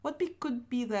could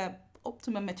be the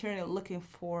optimum material looking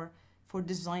for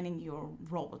designing your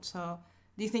robot? So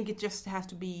do you think it just has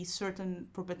to be certain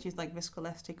properties like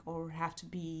viscoelastic, or have to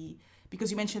be, because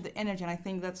you mentioned the energy, and I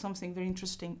think that's something very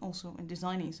interesting also in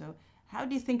designing. So how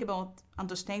do you think about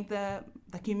understanding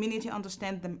the community,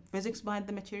 understand the physics behind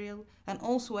the material, and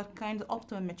also what kind of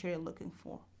optimum material looking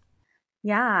for?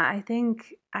 Yeah, I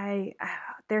think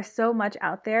there's so much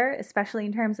out there, especially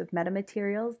in terms of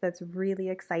metamaterials, that's really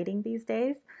exciting these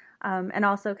days, and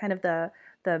also kind of the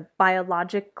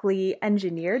biologically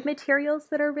engineered materials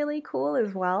that are really cool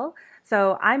as well.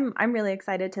 So I'm really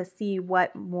excited to see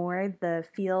what more the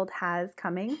field has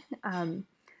coming,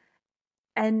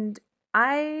 and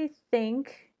I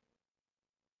think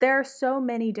there are so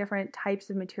many different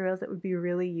types of materials that would be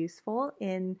really useful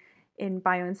in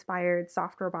bio-inspired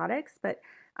soft robotics, but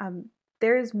um,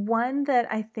 there's one that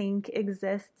I think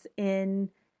exists in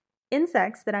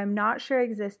insects that I'm not sure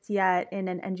exists yet in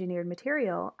an engineered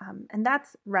material, and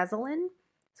that's resilin.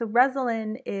 So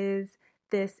resilin is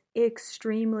this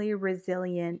extremely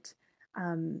resilient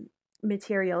um,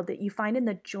 material that you find in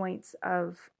the joints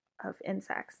of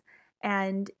insects,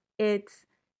 and it's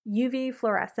UV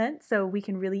fluorescent, so we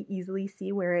can really easily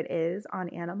see where it is on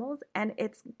animals, and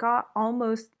it's got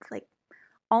almost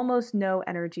no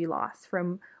energy loss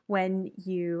from when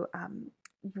you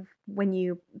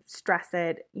stress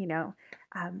it.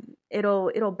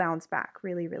 It'll bounce back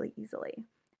really really easily.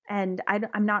 And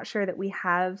I'm not sure that we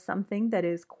have something that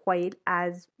is quite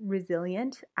as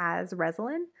resilient as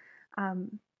resilin.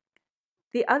 Um,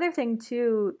 the other thing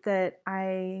too that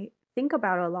I think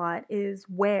about a lot is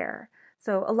wear.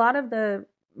 So a lot of the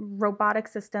robotic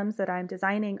systems that I'm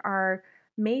designing are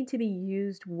made to be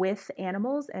used with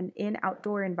animals and in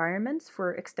outdoor environments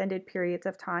for extended periods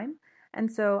of time.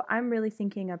 And so I'm really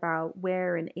thinking about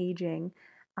wear and aging.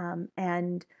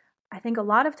 And I think a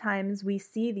lot of times we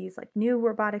see these like new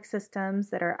robotic systems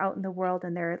that are out in the world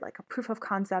and they're like a proof of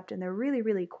concept and they're really,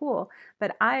 really cool.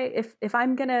 But if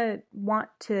I'm gonna want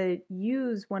to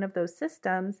use one of those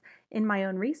systems in my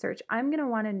own research, I'm gonna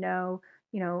want to know,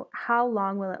 how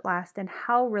long will it last and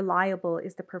how reliable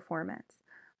is the performance?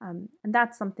 And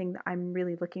that's something that I'm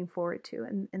really looking forward to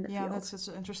in the Yeah, field. that's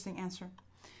an interesting answer.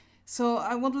 So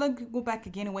I would like to go back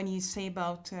again when you say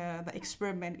about the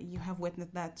experiment you have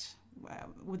witnessed that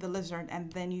with the lizard,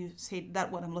 and then you say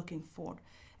that what I'm looking for.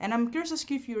 And I'm curious to ask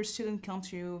you, if your student comes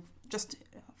to you, just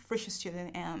fresh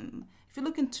student, and if you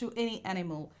look into any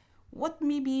animal, what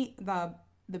may be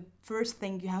the first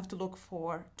thing you have to look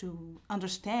for to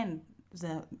understand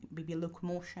the maybe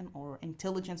locomotion or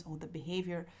intelligence or the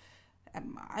behavior?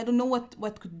 I don't know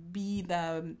what could be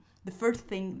the first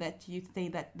thing that you say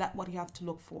that what you have to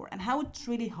look for, and how it's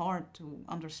really hard to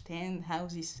understand how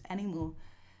this animal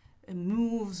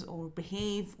moves or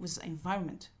behave with the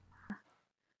environment.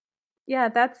 Yeah,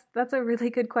 that's a really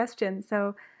good question.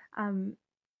 So um,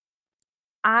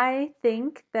 I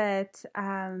think that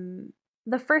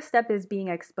the first step is being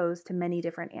exposed to many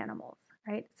different animals,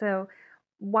 right? So,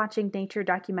 watching nature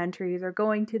documentaries or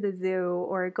going to the zoo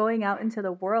or going out into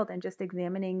the world and just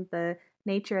examining the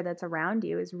nature that's around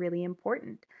you is really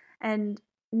important. And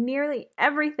nearly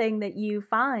everything that you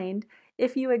find,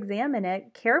 if you examine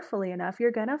it carefully enough,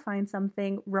 you're going to find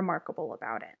something remarkable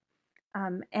about it.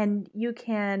 And you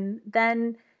can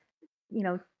then, you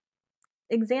know,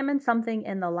 examine something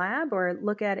in the lab or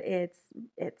look at its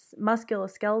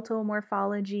musculoskeletal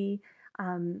morphology,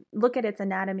 look at its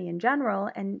anatomy in general,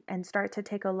 and start to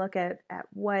take a look at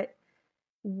what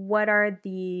are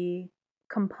the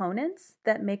components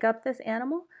that make up this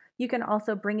animal. You can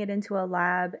also bring it into a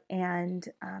lab and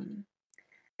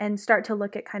start to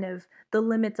look at kind of the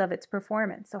limits of its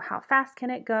performance. So how fast can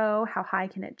it go? How high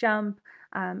can it jump?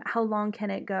 How long can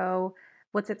it go?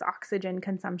 What's its oxygen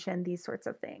consumption? These sorts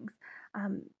of things.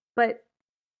 But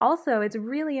also, it's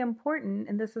really important,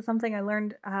 and this is something I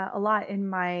learned a lot in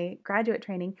my graduate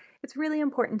training. It's really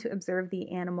important to observe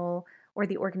the animal or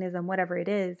the organism, whatever it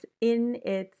is, in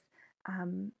its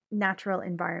natural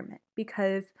environment,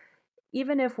 because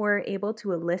even if we're able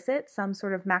to elicit some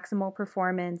sort of maximal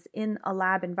performance in a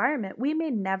lab environment, we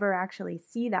may never actually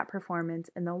see that performance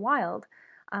in the wild.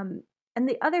 Um, and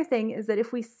the other thing is that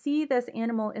if we see this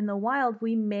animal in the wild,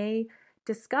 we may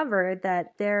discover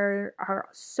that there are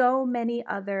so many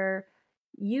other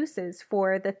uses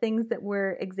for the things that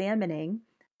we're examining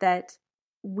that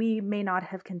we may not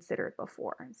have considered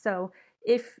before. So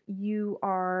if you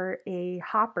are a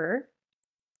hopper,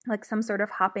 like some sort of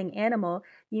hopping animal,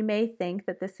 you may think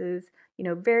that this is,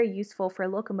 very useful for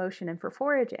locomotion and for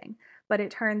foraging. But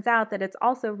it turns out that it's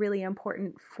also really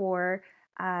important for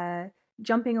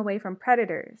jumping away from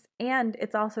predators. And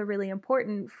it's also really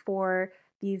important for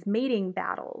these mating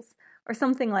battles or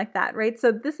something like that, right?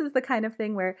 So this is the kind of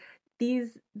thing where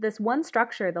this one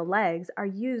structure, the legs, are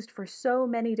used for so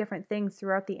many different things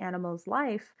throughout the animal's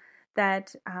life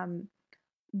that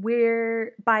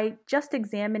we're, by just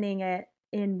examining it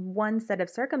in one set of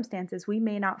circumstances, we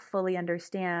may not fully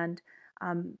understand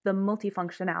the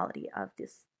multifunctionality of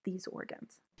these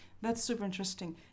organs. That's super interesting.